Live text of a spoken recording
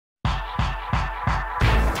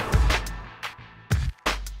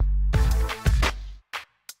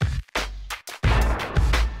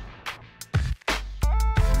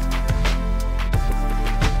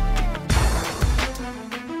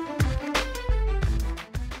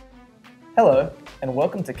Hello, and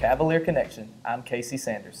welcome to Cavalier Connection. I'm Casey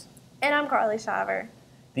Sanders. And I'm Carly Shiver.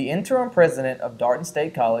 The interim president of Darton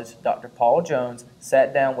State College, Dr. Paul Jones,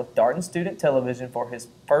 sat down with Darton Student Television for his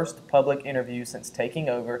first public interview since taking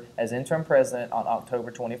over as interim president on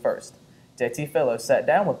October 21st. JT Fellows sat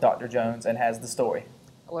down with Dr. Jones and has the story.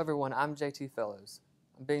 Hello everyone, I'm JT Fellows.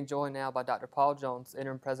 I'm being joined now by Dr. Paul Jones,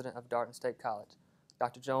 interim president of Darton State College.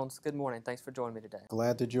 Dr. Jones, good morning. Thanks for joining me today.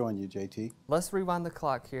 Glad to join you, JT. Let's rewind the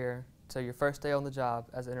clock here to your first day on the job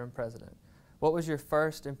as interim president. What was your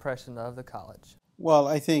first impression of the college? Well,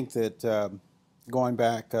 I think that going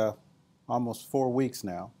back almost 4 weeks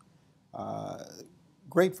now,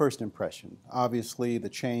 great first impression. Obviously, the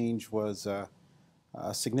change was a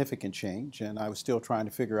significant change, and I was still trying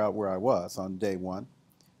to figure out where I was on day one.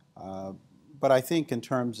 But I think in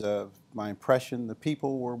terms of my impression, the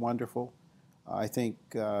people were wonderful. I think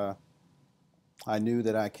I knew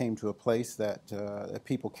that I came to a place that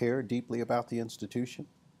people cared deeply about the institution.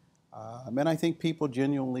 And I think people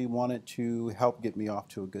genuinely wanted to help get me off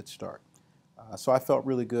to a good start. So I felt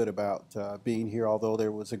really good about being here, although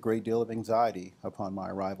there was a great deal of anxiety upon my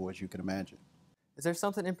arrival, as you can imagine. Is there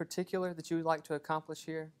something in particular that you would like to accomplish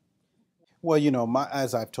here? Well, you know,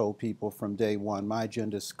 as I've told people from day one, my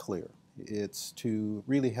agenda is clear. It's to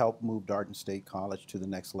really help move Darton State College to the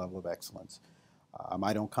next level of excellence.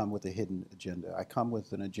 I don't come with a hidden agenda. I come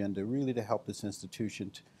with an agenda really to help this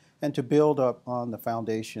institution and to build up on the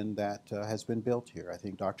foundation that has been built here. I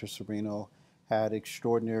think Dr. Serino had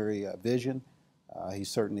extraordinary vision. He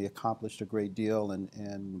certainly accomplished a great deal,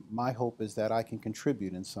 and my hope is that I can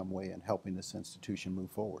contribute in some way in helping this institution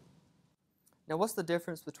move forward. Now, what's the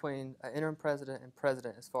difference between an interim president and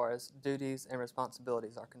president as far as duties and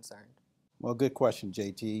responsibilities are concerned? Well, good question,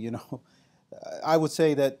 JT. You know, I would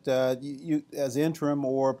say that you, as interim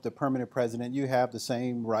or the permanent president, you have the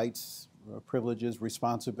same rights, privileges,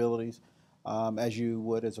 responsibilities as you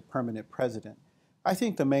would as a permanent president. I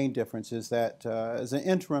think the main difference is that as an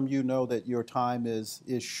interim, you know that your time is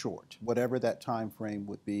short, whatever that time frame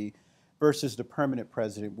would be, versus the permanent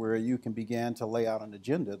president, where you can begin to lay out an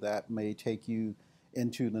agenda that may take you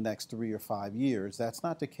into the next 3 or 5 years. That's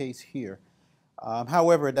not the case here.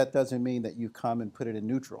 However, that doesn't mean that you come and put it in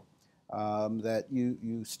neutral. That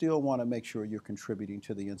you still want to make sure you're contributing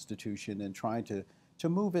to the institution and trying to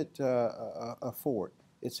move it forward.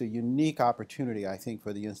 It's a unique opportunity, I think,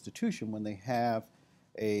 for the institution when they have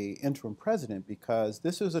an interim president, because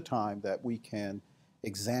this is a time that we can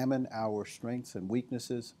examine our strengths and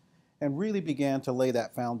weaknesses and really begin to lay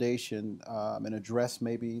that foundation and address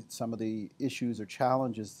maybe some of the issues or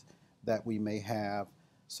challenges that we may have,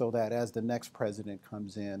 so that as the next president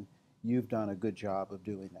comes in, you've done a good job of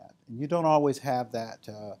doing that. And you don't always have that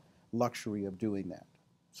luxury of doing that.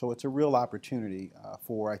 So it's a real opportunity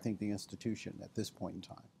for, I think, the institution at this point in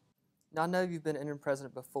time. Now, I know you've been interim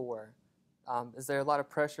president before. Is there a lot of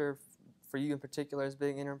pressure for you in particular as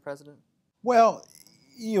being interim president? Well,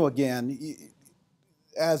 you know, again,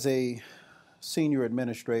 as a senior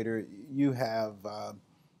administrator, you have,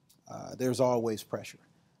 there's always pressure.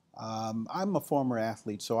 I'm a former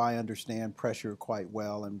athlete, so I understand pressure quite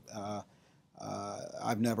well, and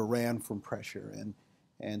I've never ran from pressure.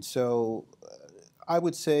 And so I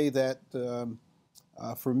would say that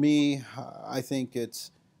for me, I think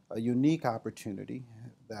it's a unique opportunity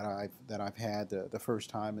that I've had the first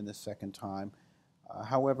time and the second time.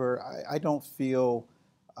 However, I don't feel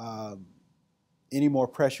any more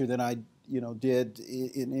pressure than I did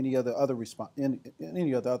in any other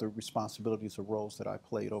responsibilities or roles that I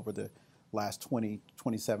played over the last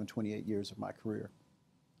 27, 28 years of my career.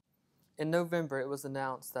 In November, it was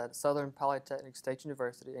announced that Southern Polytechnic State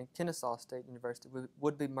University and Kennesaw State University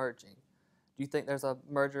would be merging. Do you think there's a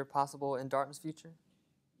merger possible in Darton's future?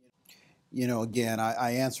 You know, again,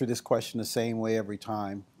 I answer this question the same way every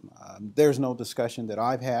time. There's no discussion that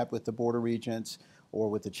I've had with the Board of Regents or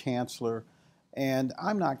with the Chancellor, and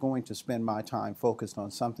I'm not going to spend my time focused on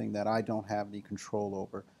something that I don't have any control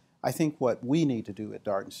over. I think what we need to do at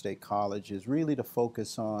Darton State College is really to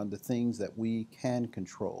focus on the things that we can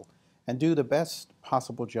control and do the best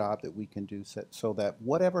possible job that we can do, so that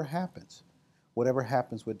whatever happens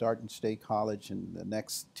with Darton State College in the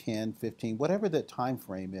next 10, 15, whatever that time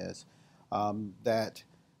frame is, that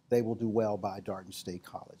they will do well by Darton State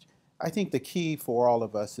College. I think the key for all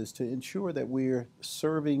of us is to ensure that we're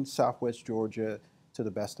serving Southwest Georgia to the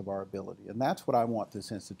best of our ability. And that's what I want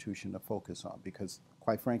this institution to focus on, because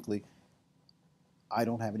quite frankly, I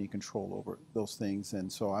don't have any control over those things,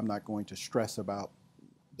 and so I'm not going to stress about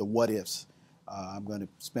the what-ifs. I'm going to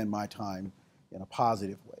spend my time in a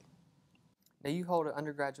positive way. Now, you hold an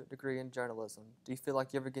undergraduate degree in journalism. Do you feel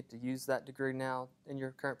like you ever get to use that degree now in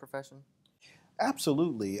your current profession?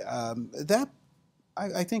 Absolutely.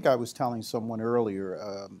 I think I was telling someone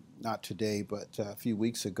earlier, not today, but a few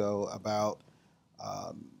weeks ago, about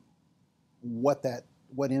um, what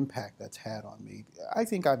impact that's had on me. I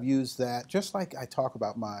think I've used that just like I talk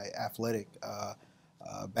about my athletic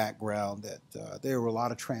background. That there were a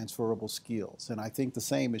lot of transferable skills, and I think the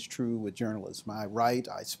same is true with journalism. I write,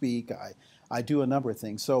 I speak, I do a number of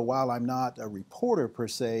things. So while I'm not a reporter per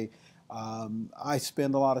se, I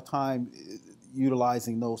spend a lot of time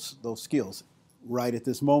utilizing those skills right at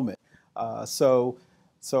this moment. So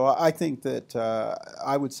I think that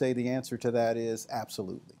I would say the answer to that is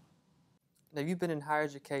absolutely. Now, you've been in higher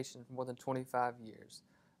education for more than 25 years.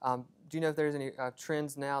 Do you know if there's any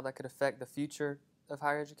trends now that could affect the future of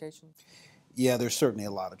higher education? Yeah, there's certainly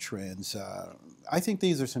a lot of trends. I think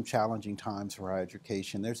these are some challenging times for higher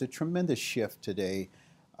education. There's a tremendous shift today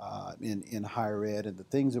in higher ed and the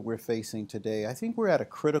things that we're facing today. I think we're at a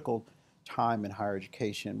critical time in higher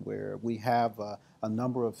education where we have a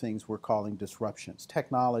number of things we're calling disruptions,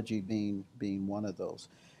 technology being one of those.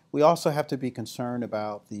 We also have to be concerned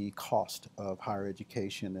about the cost of higher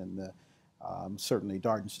education, and certainly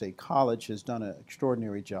Darton State College has done an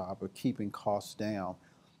extraordinary job of keeping costs down.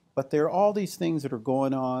 But there are all these things that are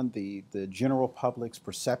going on. The general public's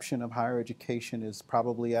perception of higher education is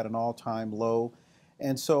probably at an all-time low.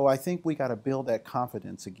 And so I think we got to build that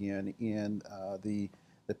confidence again in the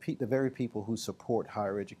very people who support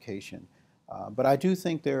higher education. But I do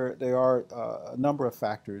think there are a number of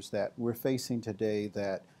factors that we're facing today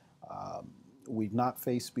that we've not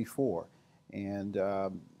faced before. And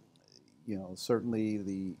you know,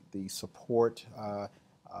 certainly the support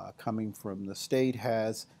coming from the state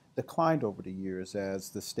has declined over the years as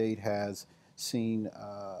the state has seen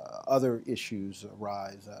other issues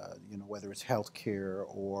arise, you know, whether it's health care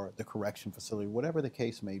or the correction facility, whatever the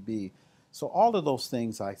case may be. So all of those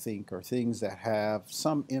things, I think, are things that have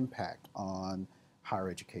some impact on higher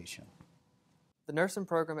education. The nursing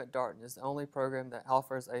program at Darton is the only program that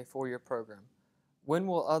offers a four-year program. When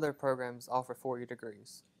will other programs offer four-year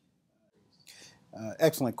degrees?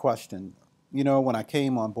 Excellent question. You know, when I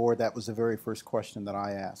came on board, that was the very first question that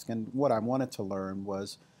I asked. And what I wanted to learn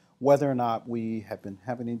was whether or not we have been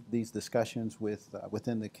having these discussions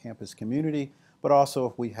within the campus community, but also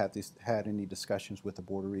if we had any discussions with the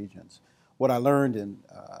Board of Regents. What I learned in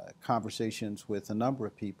conversations with a number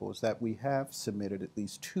of people is that we have submitted at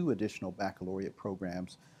least 2 additional baccalaureate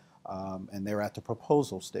programs, and they're at the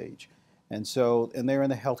proposal stage. And they're in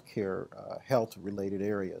the healthcare, health-related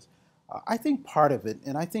areas. I think part of it,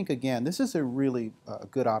 and I think again, this is a really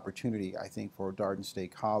good opportunity, I think, for Darton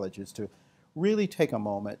State College, is to really take a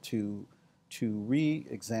moment to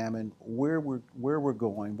re-examine where we're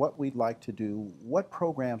going, what we'd like to do, what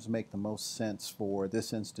programs make the most sense for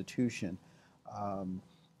this institution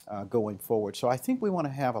going forward. So I think we want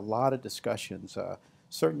to have a lot of discussions.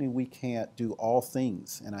 Certainly we can't do all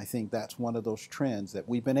things, and I think that's one of those trends that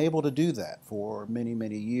we've been able to do that for many,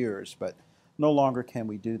 many years, but no longer can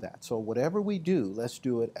we do that. So whatever we do, let's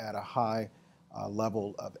do it at a high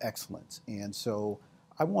level of excellence. And so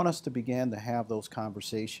I want us to begin to have those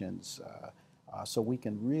conversations so we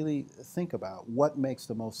can really think about what makes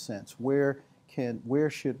the most sense. Where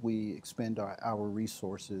should we expend our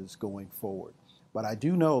resources going forward? But I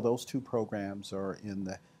do know those 2 programs are in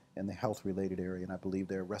the health-related area, and I believe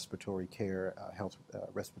they're respiratory care,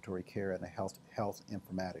 respiratory care, and the health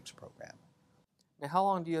informatics program. Now, how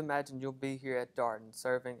long do you imagine you'll be here at Darton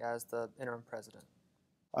serving as the interim president?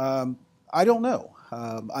 I don't know.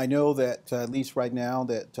 I know that at least right now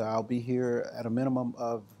that I'll be here at a minimum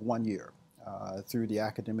of 1 year through the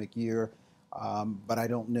academic year, but I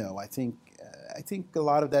don't know. I think a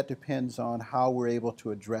lot of that depends on how we're able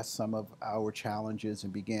to address some of our challenges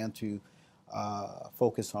and begin to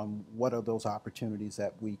focus on what are those opportunities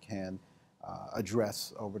that we can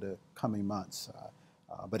address over the coming months.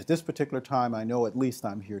 But at this particular time, I know at least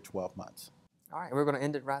I'm here 12 months. All right, we're going to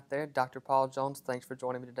end it right there. Dr. Paul Jones, thanks for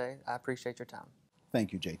joining me today. I appreciate your time.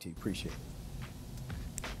 Thank you, JT. Appreciate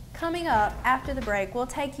it. Coming up after the break, we'll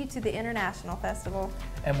take you to the International Festival.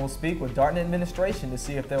 And we'll speak with Darton administration to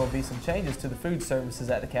see if there will be some changes to the food services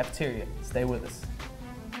at the cafeteria. Stay with us.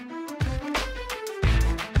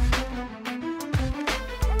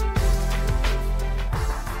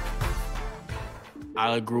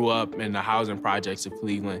 I grew up in the housing projects of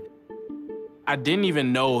Cleveland. I didn't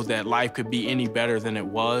even know that life could be any better than it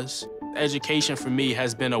was. Education for me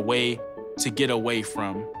has been a way to get away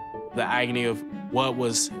from the agony of what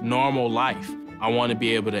was normal life. I want to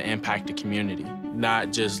be able to impact the community,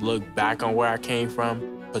 not just look back on where I came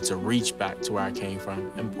from, but to reach back to where I came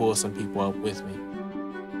from and pull some people up with me.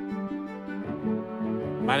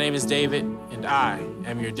 My name is David, and I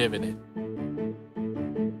am your dividend.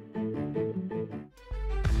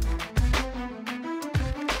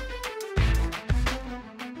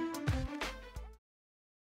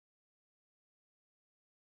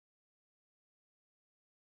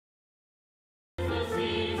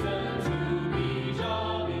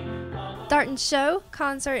 Darton's show,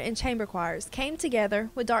 concert, and chamber choirs came together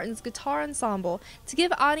with Darton's guitar ensemble to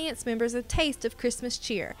give audience members a taste of Christmas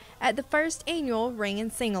cheer at the first annual Ring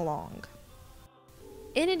and Sing Along.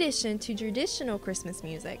 In addition to traditional Christmas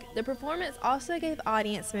music, the performance also gave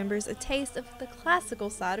audience members a taste of the classical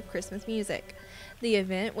side of Christmas music. The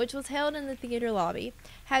event, which was held in the theater lobby,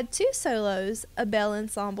 had 2 solos, a bell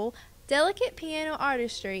ensemble, delicate piano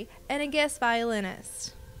artistry, and a guest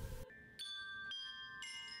violinist.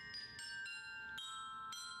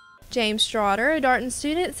 James Strotter, a Darton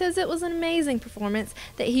student, says it was an amazing performance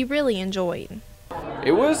that he really enjoyed.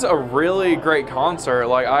 It was a really great concert.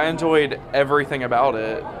 Like, I enjoyed everything about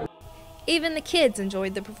it. Even the kids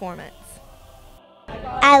enjoyed the performance.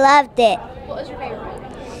 I loved it. What was your favorite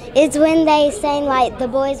part? It's when they sang, like, the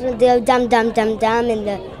boys would go dum dum dum dum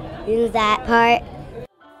in that part.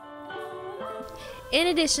 In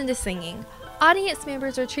addition to singing, audience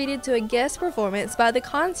members are treated to a guest performance by the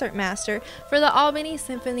concertmaster for the Albany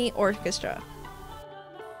Symphony Orchestra.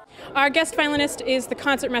 Our guest violinist is the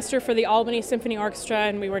concertmaster for the Albany Symphony Orchestra,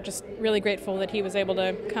 and we were just really grateful that he was able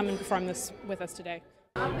to come and perform this with us today.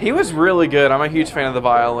 He was really good. I'm a huge fan of the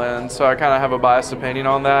violin, so I kind of have a biased opinion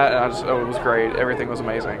on that, and it was great. Everything was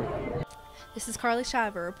amazing. This is Carly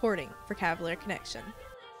Shiver reporting for Cavalier Connection.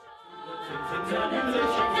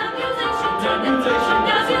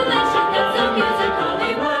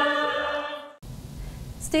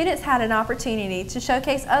 Students had an opportunity to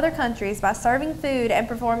showcase other countries by serving food and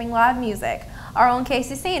performing live music. Our own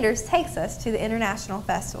Casey Sanders takes us to the International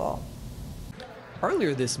Festival.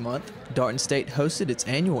 Earlier this month, Darton State hosted its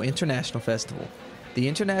annual International Festival. The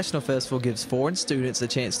International Festival gives foreign students a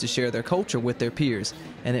chance to share their culture with their peers,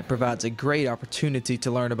 and it provides a great opportunity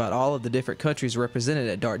to learn about all of the different countries represented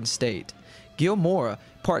at Darton State. Gil Mora,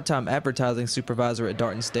 part-time advertising supervisor at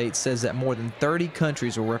Darton State, says that more than 30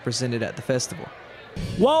 countries were represented at the festival.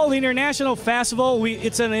 Well, the International Festival,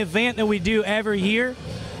 it's an event that we do every year.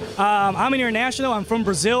 I'm international, I'm from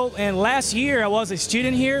Brazil, and last year I was a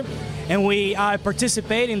student here, and I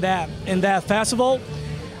participate in that festival.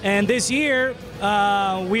 And this year,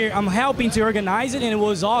 I'm helping to organize it, and it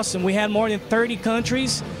was awesome. We had more than 30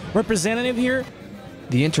 countries represented here.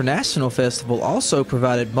 The International Festival also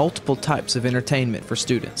provided multiple types of entertainment for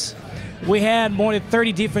students. We had more than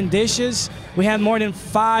 30 different dishes. We had more than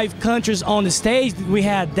 5 countries on the stage. We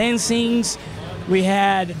had dancings, we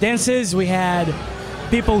had dances, we had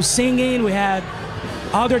people singing, we had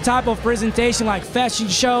other type of presentation like fashion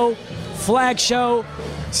show, flag show.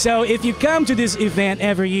 So if you come to this event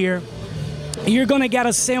every year, you're gonna get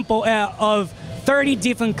a sample of 30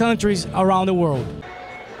 different countries around the world.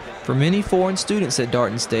 For many foreign students at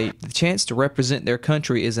Darton State, the chance to represent their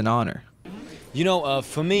country is an honor. You know,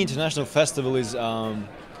 for me, International Festival is,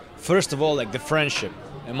 first of all, like the friendship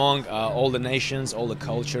among all the nations, all the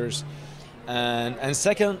cultures, and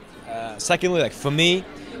secondly, like for me,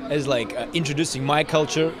 is like introducing my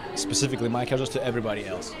culture, specifically my culture, to everybody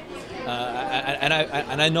else.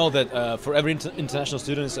 And I know that for every international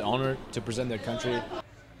student, it's an honor to present their country.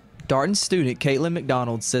 Darton student Caitlin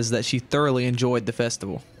McDonald says that she thoroughly enjoyed the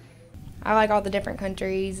festival. I like all the different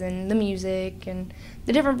countries and the music and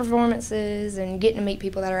the different performances and getting to meet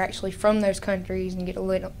people that are actually from those countries and get to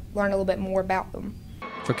learn a little bit more about them.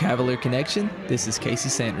 For Cavalier Connection, this is Casey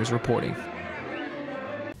Sanders reporting.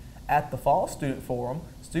 At the Fall Student Forum,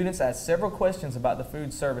 students asked several questions about the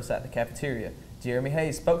food service at the cafeteria. Jeremy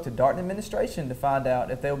Hayes spoke to Darton administration to find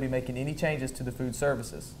out if they will be making any changes to the food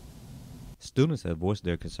services. Students have voiced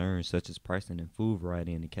their concerns such as pricing and food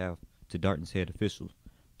variety in the CAF to Darton's head officials.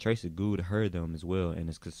 Tracy Gould heard them as well and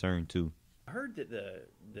is concerned too. I heard that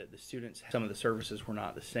the students, some of the services were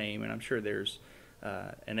not the same, and I'm sure there's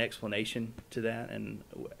an explanation to that. And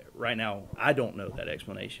right now, I don't know that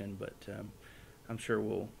explanation, but I'm sure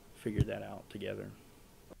we'll figure that out together.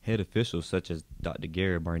 Head officials such as Dr.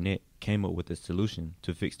 Gary Barnett came up with a solution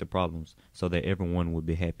to fix the problems so that everyone would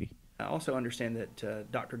be happy. I also understand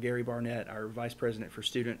that Dr. Gary Barnett, our Vice President for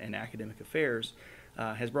Student and Academic Affairs,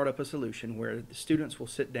 has brought up a solution where the students will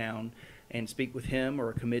sit down and speak with him or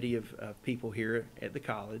a committee of people here at the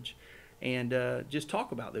college and just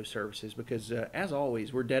talk about those services because, as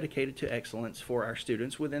always, we're dedicated to excellence for our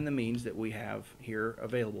students within the means that we have here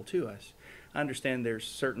available to us. I understand there's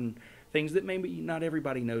certain things that maybe not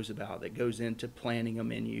everybody knows about that goes into planning a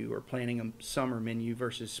menu or planning a summer menu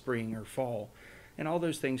versus spring or fall. and all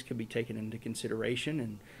those things could be taken into consideration.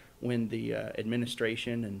 And when the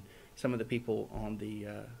administration and some of the people on the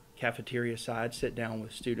cafeteria side sit down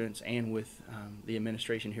with students and with the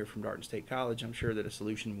administration here from Darton State College, I'm sure that a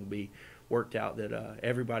solution will be worked out that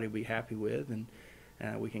everybody will be happy with, and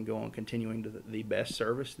we can go on continuing to the best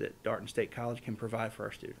service that Darton State College can provide for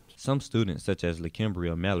our students. Some students, such as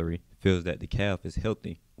LaKimbria Mallory, feels that the CAF is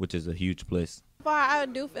healthy, which is a huge plus. I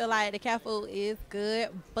do feel like the CAF food is good,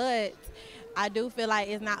 but I do feel like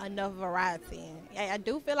it's not enough variety. I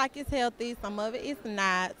do feel like it's healthy. Some of it is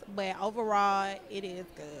not, but overall, it is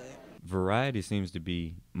good. Variety seems to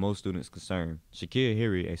be most students' concern. Shakir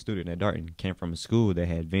Harry, a student at Darton, came from a school that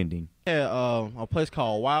had vending. Yeah, a place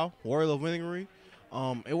called Wow, Warrior of Vending.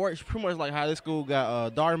 It works pretty much like how this school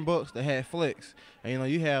got Darton books that had flex. And, you know,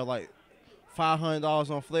 you have like $500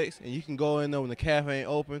 on flex, and you can go in there when the caf ain't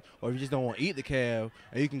open, or if you just don't want to eat the caf,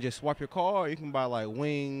 and you can just swipe your card. You can buy like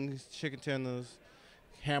wings, chicken tenders,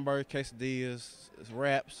 hamburgers, quesadillas,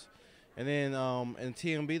 wraps. And then in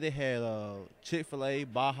TMB they had Chick-fil-A,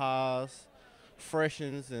 Baja's,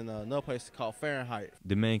 Freshens, and another place called Fahrenheit.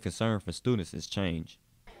 The main concern for students is change.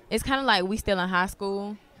 It's kind of like we still in high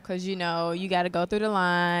school, because, you know, you got to go through the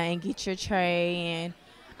line and get your tray. And,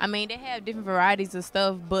 I mean, they have different varieties of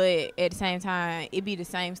stuff, but at the same time, it be the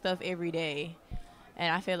same stuff every day.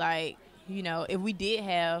 And I feel like, you know, if we did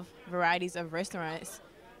have varieties of restaurants,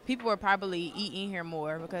 people would probably eat in here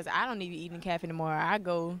more, because I don't even eat in the cafe anymore. I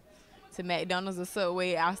go to McDonald's or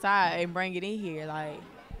Subway outside and bring it in here.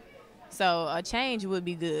 So a change would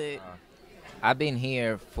be good. I've been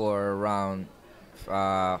here for around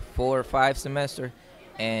 4 or 5 semesters,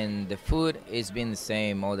 and the food has been the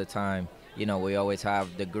same all the time. You know, we always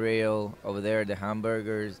have the grill over there, the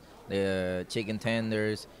hamburgers, the chicken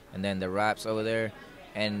tenders, and then the wraps over there.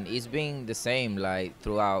 And it's been the same, like,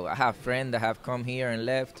 throughout. I have friends that have come here and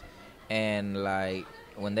left, and, like,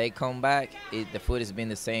 when they come back, the food has been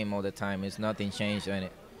the same all the time. It's nothing changed on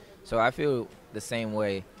it. So I feel the same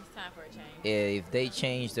way. It's time for a change. If they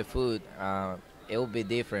change the food, it will be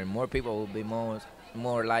different. More people will be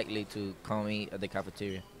more likely to come eat at the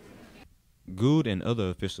cafeteria. Good and other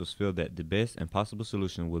officials feel that the best and possible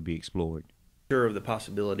solution will be explored. Sure of the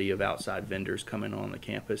possibility of outside vendors coming on the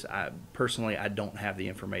campus. Personally, I don't have the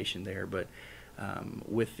information there, but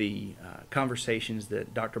with the conversations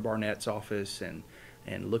that Dr. Barnett's office and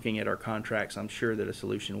looking at our contracts, I'm sure that a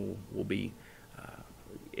solution will be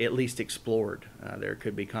at least explored. There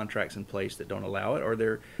could be contracts in place that don't allow it, or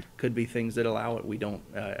there could be things that allow it.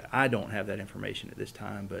 I don't have that information at this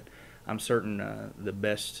time, but I'm certain the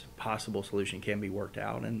best possible solution can be worked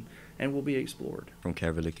out and will be explored. From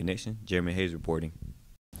Cavalier Connection, Jeremy Hayes reporting.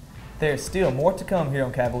 There's still more to come here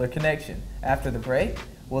on Cavalier Connection. After the break,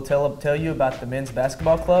 we'll tell you about the men's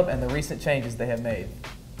basketball club and the recent changes they have made.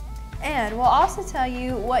 And we'll also tell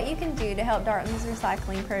you what you can do to help Darton's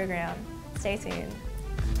recycling program. Stay tuned.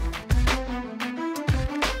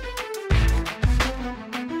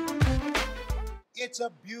 It's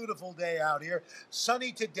a beautiful day out here.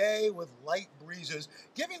 Sunny today with light breezes,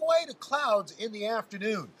 giving way to clouds in the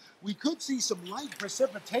afternoon. We could see some light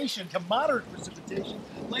precipitation to moderate precipitation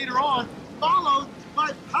later on, followed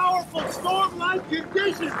by powerful storm-like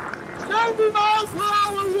conditions. 70 miles per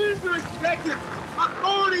hour winds are expected.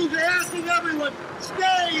 Authorities are asking everyone,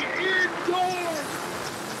 stay indoors.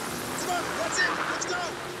 Come on, that's it. Let's go.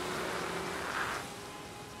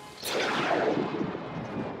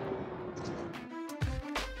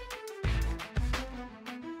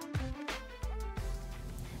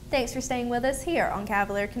 Thanks for staying with us here on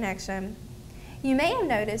Cavalier Connection. You may have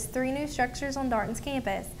noticed 3 new structures on Darton's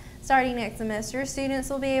campus. Starting next semester, students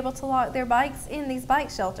will be able to lock their bikes in these bike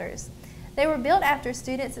shelters. They were built after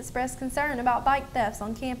students expressed concern about bike thefts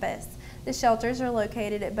on campus. The shelters are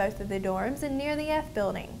located at both of the dorms and near the F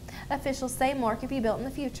building. Officials say more could be built in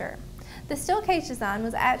the future. The steel cage design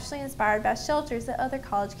was actually inspired by shelters at other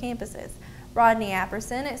college campuses. Rodney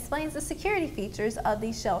Apperson explains the security features of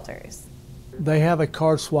these shelters. They have a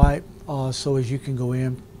card swipe, so as you can go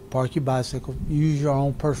in, park your bicycle, use your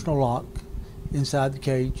own personal lock inside the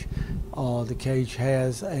cage. The cage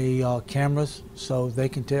has a cameras, so they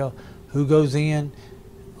can tell who goes in.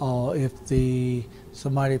 If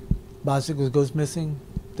somebody bicycle goes missing,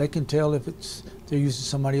 they can tell if they're using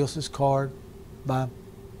somebody else's card by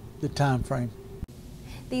the time frame.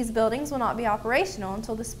 These buildings will not be operational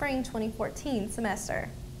until the spring 2014 semester.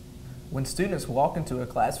 When students walk into a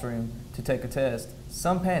classroom to take a test,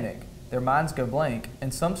 some panic, their minds go blank,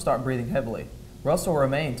 and some start breathing heavily. Russell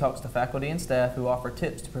Romaine talks to faculty and staff who offer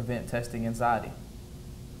tips to prevent testing anxiety.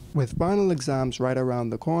 With final exams right around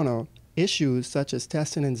the corner, issues such as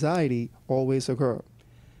testing anxiety always occur.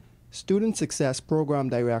 Student Success Program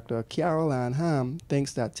Director Caroline Ham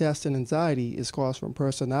thinks that testing anxiety is caused from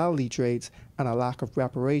personality traits and a lack of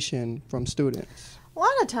preparation from students. A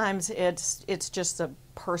lot of times it's just a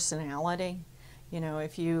personality. You know,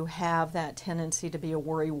 if you have that tendency to be a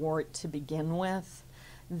worrywart to begin with,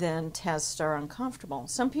 then tests are uncomfortable.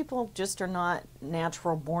 Some people just are not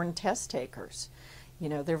natural born test takers. You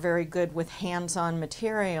know, they're very good with hands-on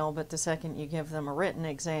material, but the second you give them a written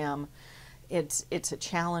exam, it's a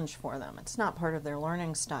challenge for them. It's not part of their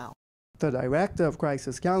learning style. The Director of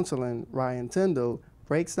Crisis Counseling, Ryan Tyndall,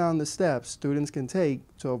 breaks down the steps students can take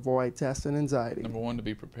to avoid testing anxiety. Number one, to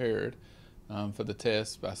be prepared for the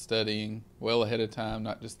test by studying well ahead of time,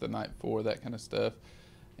 not just the night before, that kind of stuff,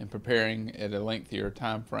 and preparing at a lengthier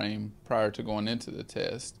time frame prior to going into the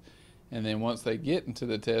test. And then once they get into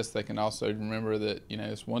the test, they can also remember that, you know,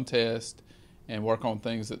 it's one test, and work on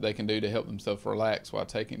things that they can do to help themselves relax while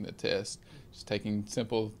taking the test. Just taking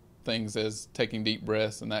simple things as taking deep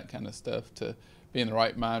breaths and that kind of stuff to be in the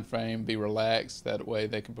right mind frame, be relaxed, that way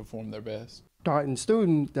they can perform their best. Darton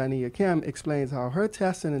student Dania Kim explains how her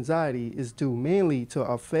testing anxiety is due mainly to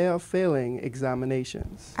a failing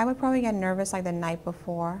examinations. I would probably get nervous like the night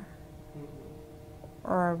before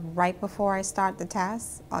or right before I start the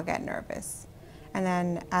test. I'll get nervous. And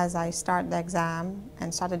then as I start the exam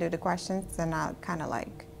and start to do the questions, then I'll kind of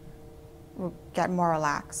like get more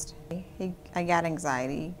relaxed. I get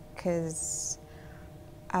anxiety because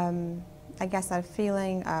I guess that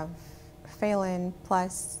feeling of failing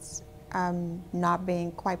plus not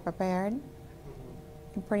being quite prepared,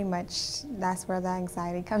 and pretty much that's where the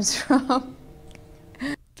anxiety comes from.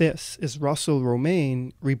 This is Russell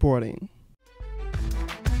Romaine reporting.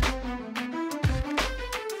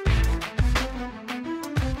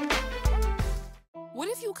 What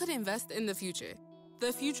if you could invest in the future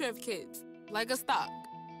of kids, like a stock?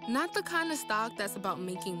 Not the kind of stock that's about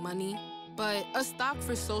making money, but a stock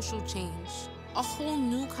for social change. A whole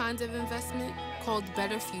new kind of investment called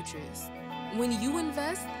Better Futures. When you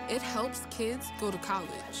invest, it helps kids go to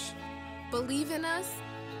college. Believe in us,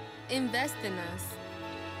 invest in us,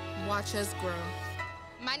 watch us grow.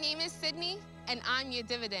 My name is Sydney, and I'm your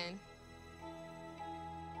dividend.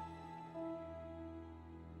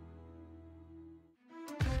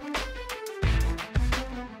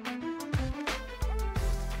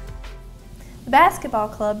 The basketball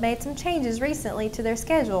club made some changes recently to their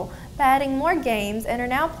schedule by adding more games and are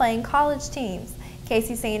now playing college teams.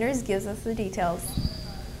 Casey Sanders gives us the details.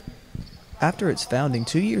 After its founding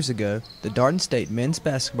 2 years ago, the Darton State Men's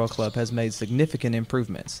Basketball Club has made significant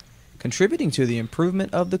improvements. Contributing to the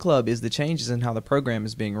improvement of the club is the changes in how the program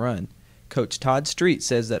is being run. Coach Todd Street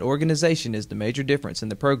says that organization is the major difference in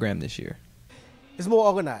the program this year. It's more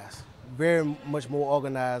organized, very much more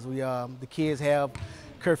organized. The kids have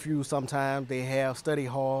curfew sometimes, they have study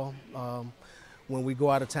hall. When we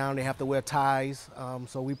go out of town, they have to wear ties.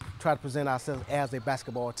 So we try to present ourselves as a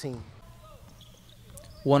basketball team.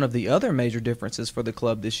 One of the other major differences for the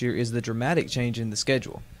club this year is the dramatic change in the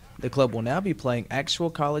schedule. The club will now be playing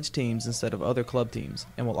actual college teams instead of other club teams,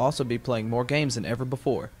 and will also be playing more games than ever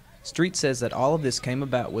before. Street says that all of this came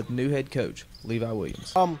about with new head coach Levi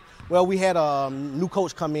Williams. Well, we had a new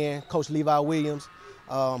coach come in, Coach Levi Williams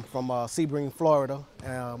from Sebring, Florida.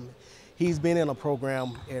 He's been in a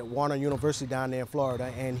program at Warner University down there in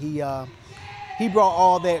Florida, and he brought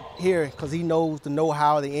all that here because he knows the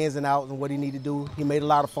know-how, the ins and outs, and what he need to do. He made a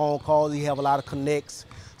lot of phone calls. He have a lot of connects,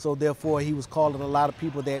 so therefore he was calling a lot of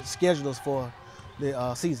people that scheduled us for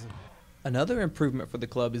the season. Another improvement for the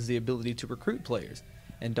club is the ability to recruit players,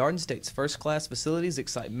 and Darton State's first-class facilities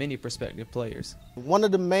excite many prospective players. One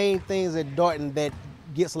of the main things at Darton that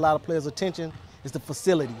gets a lot of players' attention is the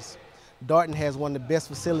facilities. Darton has one of the best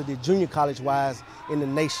facilities, junior college-wise, in the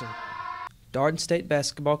nation. Darton State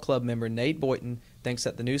Basketball Club member Nate Boynton thinks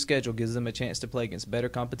that the new schedule gives them a chance to play against better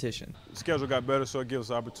competition. The schedule got better, so it gives us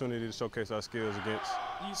an opportunity to showcase our skills against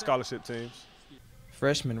scholarship teams.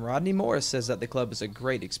 Freshman Rodney Morris says that the club is a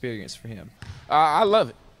great experience for him. I love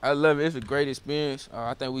it. I love it. It's a great experience.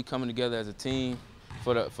 I think we're coming together as a team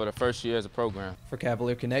for the first year as a program. For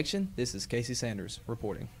Cavalier Connection, this is Casey Sanders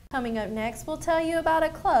reporting. Coming up next, we'll tell you about a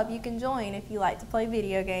club you can join if you like to play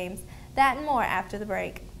video games. That and more after the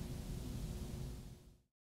break.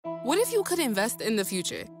 What if you could invest in the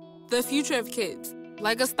future of kids,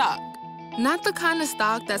 like a stock? Not the kind of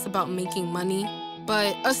stock that's about making money,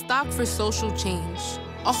 but a stock for social change.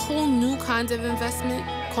 A whole new kind of investment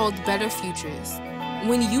called Better Futures.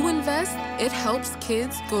 When you invest, it helps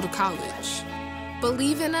kids go to college.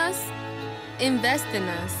 Believe in us, invest in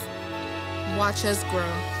us, watch us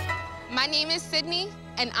grow. My name is Sydney,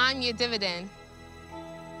 and I'm your dividend.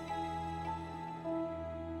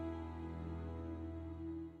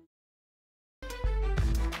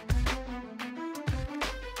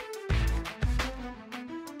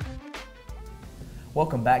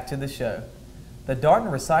 Welcome back to the show. The Darton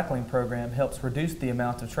Recycling Program helps reduce the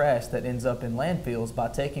amount of trash that ends up in landfills by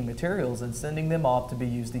taking materials and sending them off to be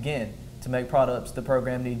used again. To make products, the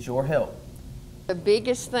program needs your help. The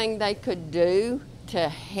biggest thing they could do to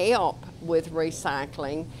help with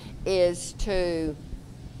recycling is to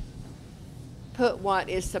put what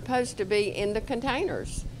is supposed to be in the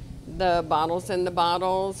containers. The bottles in the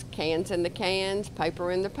bottles, cans in the cans, paper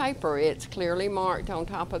in the paper. It's clearly marked on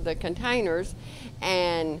top of the containers,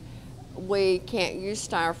 and we can't use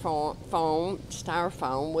styrofoam.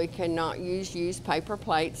 We cannot use used paper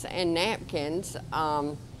plates and napkins.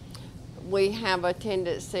 We have a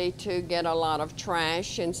tendency to get a lot of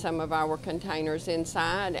trash in some of our containers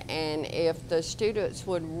inside, and if the students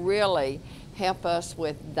would really help us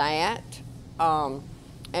with that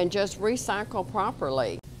and just recycle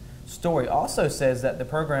properly. Story also says that the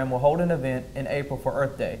program will hold an event in April for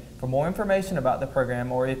Earth Day. For more information about the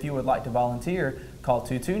program, or if you would like to volunteer, call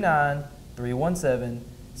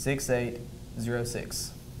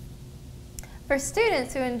 229-317-6806. For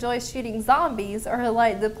students who enjoy shooting zombies or who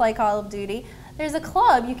like to play Call of Duty, there's a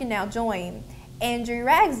club you can now join. Andrew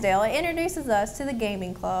Ragsdale introduces us to the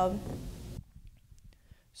gaming club.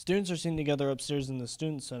 Students are seen together upstairs in the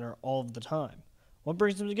Student Center all of the time. What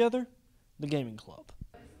brings them together? The gaming club.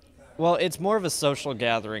 Well, it's more of a social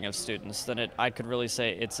gathering of students than I could really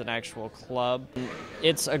say it's an actual club.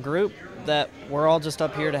 It's a group that we're all just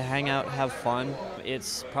up here to hang out, have fun.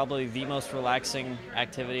 It's probably the most relaxing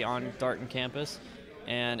activity on Darton campus,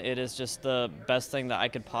 and it is just the best thing that I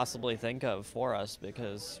could possibly think of for us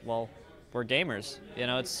because, well, we're gamers. You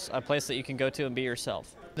know, it's a place that you can go to and be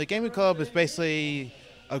yourself. The gaming club is basically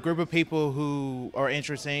a group of people who are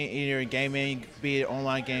interested either in gaming, be it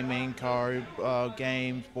online gaming, card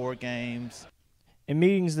games, board games. In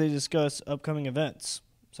meetings, they discuss upcoming events,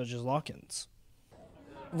 such as lock-ins.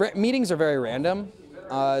 Meetings are very random.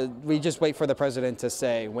 We just wait for the president to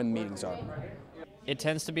say when meetings are. It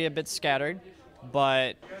tends to be a bit scattered,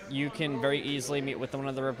 but you can very easily meet with one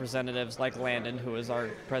of the representatives like Landon, who is our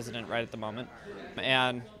president right at the moment,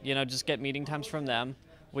 and just get meeting times from them.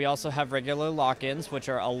 We also have regular lock-ins, which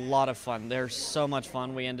are a lot of fun. They're so much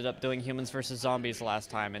fun. We ended up doing Humans vs. Zombies last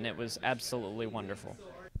time, and it was absolutely wonderful.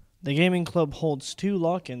 The gaming club holds 2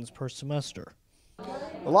 lock-ins per semester.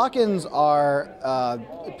 The lock-ins are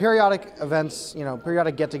periodic events,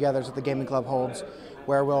 periodic get-togethers that the gaming club holds,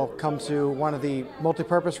 where we'll come to one of the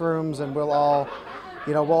multi-purpose rooms and we'll all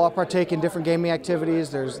partake in different gaming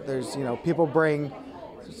activities. There's people bring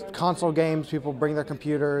console games, people bring their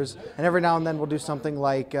computers, and every now and then we'll do something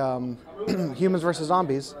like Humans vs.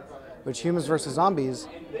 Zombies, which Humans vs. Zombies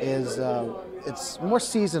is, it's more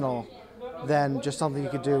seasonal than just something you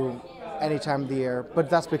could do any time of the year, but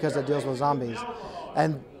that's because it deals with zombies.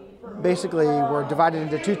 And basically we're divided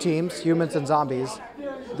into 2 teams, humans and zombies,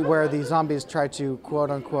 where the zombies try to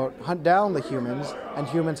quote-unquote hunt down the humans, and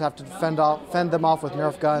humans have to fend them off with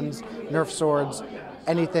Nerf guns, Nerf swords,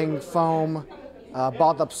 anything foam,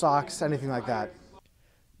 balled up socks, anything like that.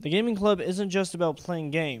 The gaming club isn't just about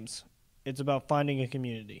playing games, it's about finding a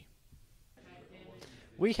community.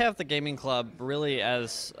 We have the gaming club really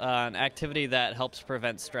as an activity that helps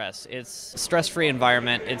prevent stress. It's a stress-free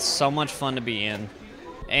environment, it's so much fun to be in,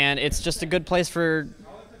 and it's just a good place to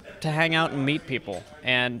hang out and meet people.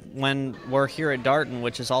 And when we're here at Darton,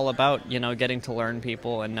 which is all about, getting to learn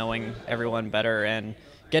people and knowing everyone better and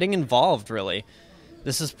getting involved, really,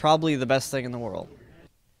 this is probably the best thing in the world.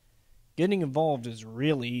 Getting involved is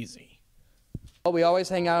really easy. Well, we always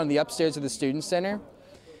hang out in the upstairs of the Student Center.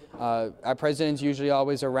 Our president's usually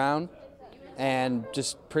always around, and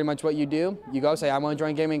just pretty much what you do, you go say, I want to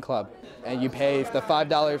join gaming club, and you pay the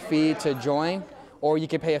 $5 fee to join, or you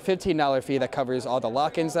can pay a $15 fee that covers all the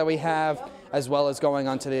lock-ins that we have, as well as going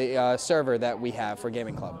onto the server that we have for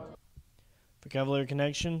gaming club. For Cavalier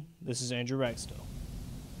Connection, this is Andrew Ragsdale.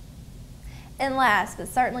 And last, but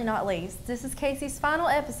certainly not least, this is Casey's final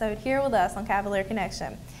episode here with us on Cavalier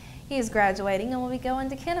Connection. He is graduating and will be going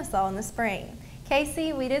to Kennesaw in the spring.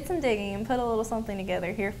 Casey, we did some digging and put a little something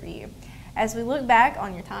together here for you as we look back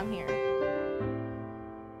on your time here.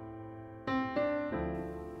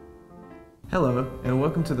 Hello, and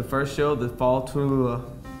welcome to the first show of the fall tour.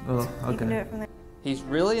 Okay. He's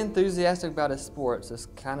really enthusiastic about his sports. It's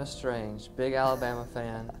kind of strange. Big Alabama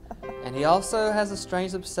fan. And he also has a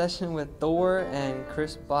strange obsession with Thor and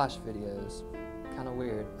Chris Bosh videos. Kind of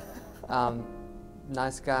weird.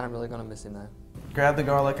 Nice guy, and I'm really going to miss him though. Grab the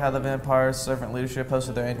garlic, how the vampires, servant leadership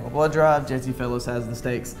hosted their annual blood drive. JT Fellows has the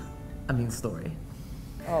story.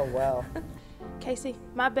 Oh, wow. Casey,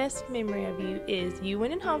 my best memory of you is you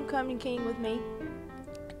winning homecoming king with me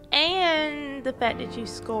and the fact that you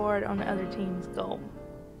scored on the other team's goal.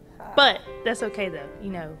 But that's okay though,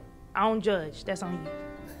 you know. I don't judge. That's on you,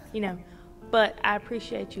 you know. But I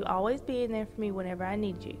appreciate you always being there for me whenever I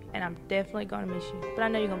need you, and I'm definitely gonna miss you. But I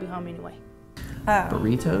know you're gonna be home anyway.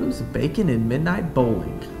 Burritos, bacon, and midnight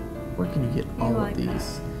bowling. Where can you get all like of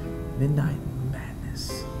these? Midnight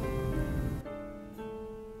madness.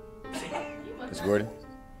 It's Gordon?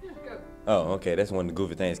 Oh, okay. That's one of the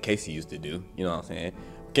goofy things Casey used to do. You know what I'm saying?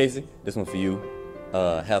 Casey, this one's for you.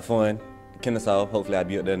 Have fun. Kennesaw. Hopefully I'll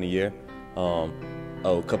be up there in a year. Oh,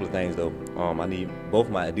 a couple of things though. I need both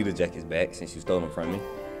my Adidas jackets back since you stole them from me.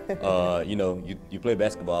 You know, you play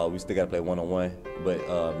basketball. We still gotta play one-on-one. But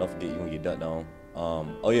don't forget you when you get dunked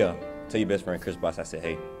on. Oh yeah. Tell your best friend Chris Boss I said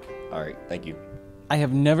hey. All right. Thank you. I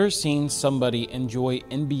have never seen somebody enjoy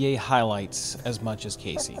NBA highlights as much as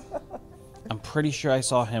Casey. I'm pretty sure I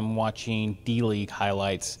saw him watching D-League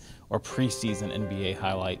highlights or preseason NBA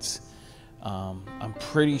highlights. I'm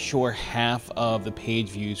pretty sure half of the page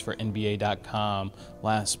views for NBA.com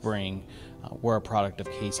last spring were a product of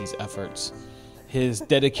Casey's efforts. His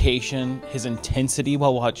dedication, his intensity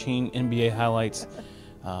while watching NBA highlights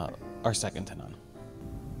are second to none.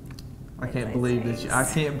 I can't believe that you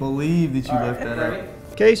left that out.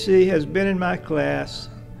 Casey has been in my class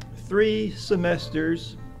 3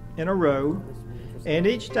 semesters in a row, and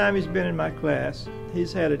each time he's been in my class,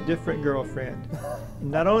 he's had a different girlfriend.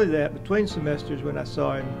 And not only that, between semesters when I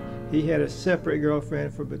saw him, he had a separate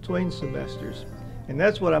girlfriend for between semesters. And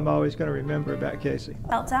that's what I'm always going to remember about Casey.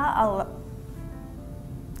 Felt out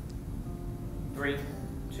 3,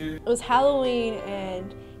 2. It was Halloween,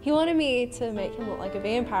 and he wanted me to make him look like a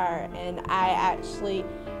vampire, and I actually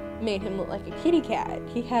made him look like a kitty cat.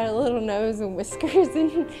 He had a little nose and whiskers,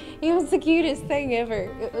 and he was the cutest thing ever.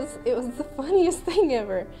 It was the funniest thing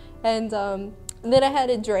ever. And then I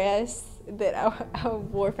had a dress that I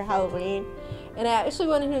wore for Halloween, and I actually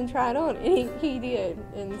wanted him to try it on, and he did.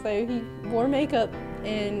 And so he wore makeup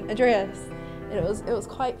and a dress, and it was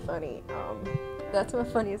quite funny. That's my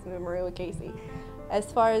funniest memory with Casey. As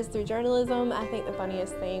far as through journalism, I think the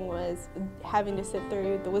funniest thing was having to sit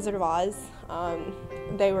through The Wizard of Oz.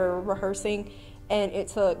 They were rehearsing, and it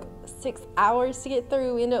took 6 hours to get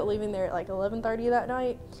through. We ended up leaving there at like 11:30 that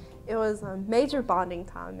night. It was a major bonding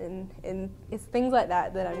time, and it's things like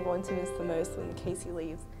that that I'm going to miss the most when Casey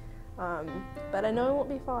leaves. But I know it won't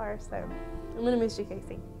be far, so I'm going to miss you,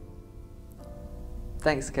 Casey.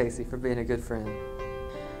 Thanks, Casey, for being a good friend.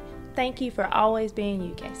 Thank you for always being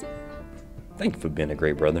you, Casey. Thank you for being a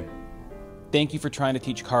great brother. Thank you for trying to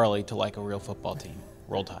teach Carly to like a real football team.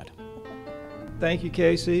 Roll Tide. Thank you,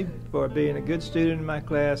 Casey, for being a good student in my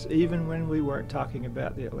class, even when we weren't talking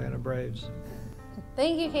about the Atlanta Braves.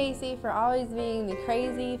 Thank you, Casey, for always being the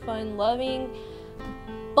crazy, fun, loving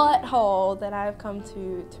butthole that I've come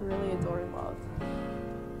to really adore and love.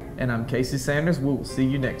 And I'm Casey Sanders. We will see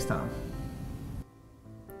you next time.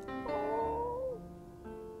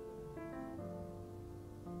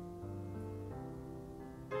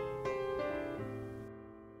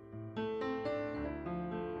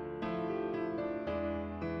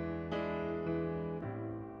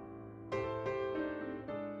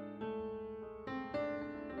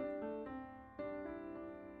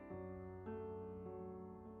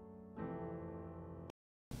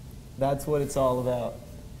 That's what it's all about.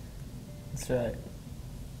 That's right.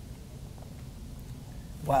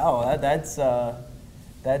 Wow, that's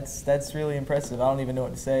really impressive. I don't even know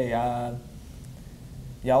what to say. Y'all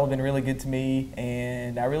have been really good to me,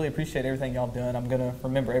 and I really appreciate everything y'all have done. I'm gonna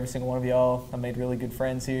remember every single one of y'all. I made really good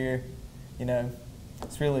friends here. You know,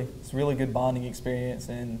 it's a really good bonding experience,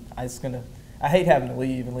 and I hate having to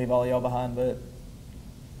leave and leave all y'all behind, but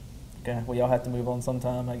okay, well, y'all have to move on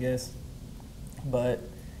sometime, I guess. But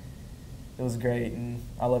it was great, and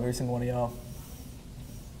I love every single one of y'all.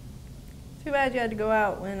 Too bad you had to go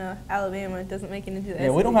out when Alabama doesn't make it into the SEC. Yeah,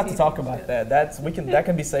 we don't have to talk about that. That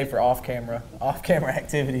can be saved for off-camera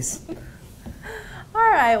activities. All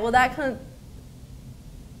right, well that's going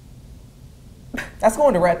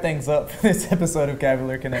to wrap things up for this episode of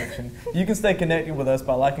Cavalier Connection. You can stay connected with us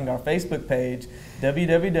by liking our Facebook page,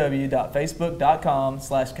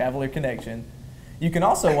 www.facebook.com/Cavalier Connection. You can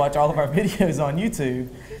also watch all of our videos on YouTube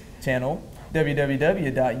channel,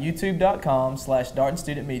 www.youtube.com/Darton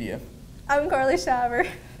Student Media. I'm Carly Shiver.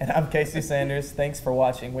 And I'm Casey Sanders. Thanks for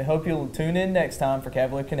watching. We hope you'll tune in next time for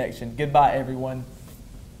Cavalier Connection. Goodbye, everyone.